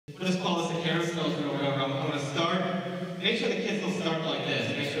let's call this a carousel or whatever. I'm going to start. Make sure the kids will start like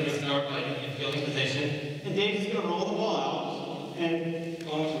this. Make sure they start like in fielding position. And Dave's going to roll the ball out. And I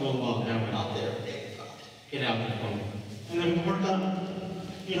want you to roll the ball down. Out there. Get out there for me. And then we'll work on,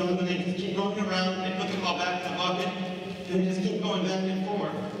 you know, and then they just keep going around. They put the ball back in the bucket. And they just keep going back and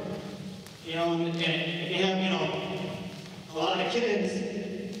forth. You know, and if you have, you know, a lot of kids,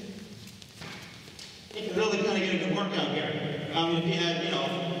 you can really kind of get a good workout here. If you had, you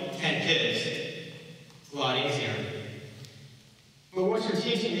know, 10 kids, it's a lot easier. But what you're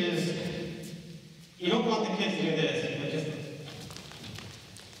teaching is, you don't want the kids to do this, but just,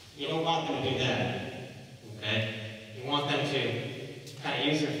 you don't want them to do that, okay? You want them to kind of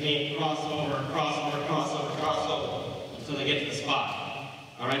use their feet, crossover, crossover, crossover, crossover, until they get to the spot.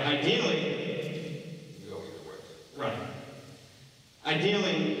 All right, ideally, right.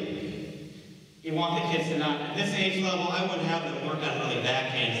 Ideally, you want the kids to not, at this age level, I wouldn't have them work on really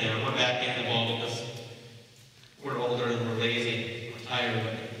backhands there. We're backhanding the ball because we're older and we're lazy, we're tired.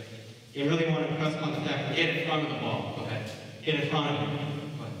 But you really want to press on the fact, get in front of the ball. Okay, get in front of it.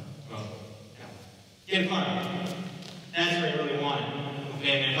 Get in front of it. That's where you really want it.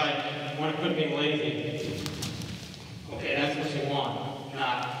 Okay, and if I want to quit being lazy, okay, that's what you want,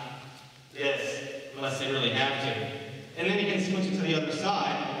 not this, unless they really have to. And then you can switch it to the other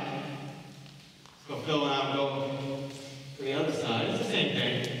side. Go fill and out, go to the other side. It's the same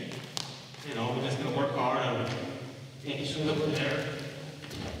thing. You know, we're just going to work hard on making sure that we're there.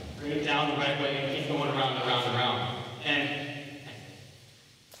 Bring it down the right way and keep going around and around and around. And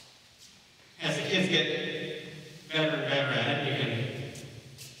as the kids get better and better at it, you can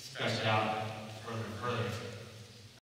stretch it out further and further.